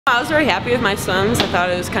I was very happy with my swims. I thought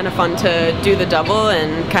it was kind of fun to do the double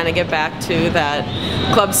and kind of get back to that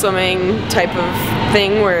club swimming type of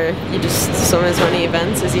thing where you just swim as many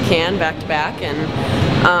events as you can back to back. And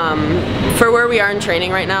for where we are in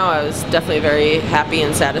training right now, I was definitely very happy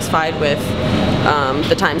and satisfied with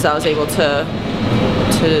the times I was able to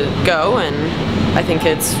go, and I think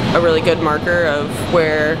it's a really good marker of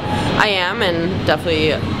where I am, and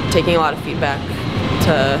definitely taking a lot of feedback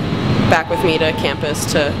back with me to campus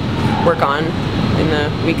to work on in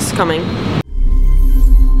the weeks coming.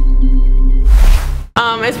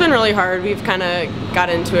 It's been really hard. We've kind of got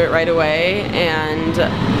into it right away,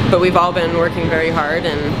 but we've all been working very hard,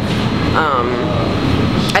 and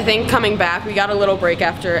I think coming back, we got a little break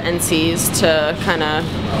after NCs to kind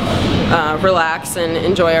of relax and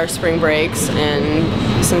enjoy our spring breaks,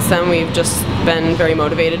 and since then we've just been very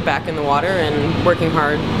motivated back in the water and working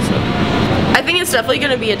hard. So I think it's definitely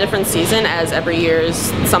going to be a different season, as every year is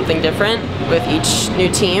something different with each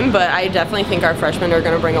new team, but I definitely think our freshmen are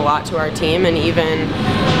going to bring a lot to our team, and even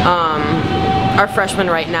our freshmen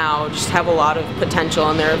right now just have a lot of potential,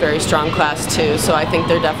 and they're a very strong class too, so I think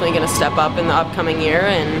they're definitely going to step up in the upcoming year,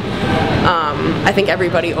 and I think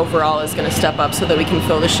everybody overall is going to step up so that we can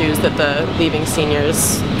fill the shoes that the leaving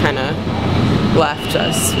seniors kind of left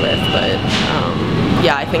us with. But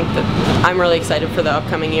yeah, I think that I'm really excited for the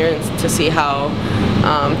upcoming year and to see how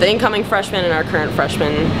the incoming freshmen and our current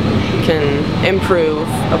freshmen can improve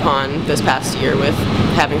upon this past year with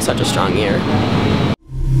having such a strong year.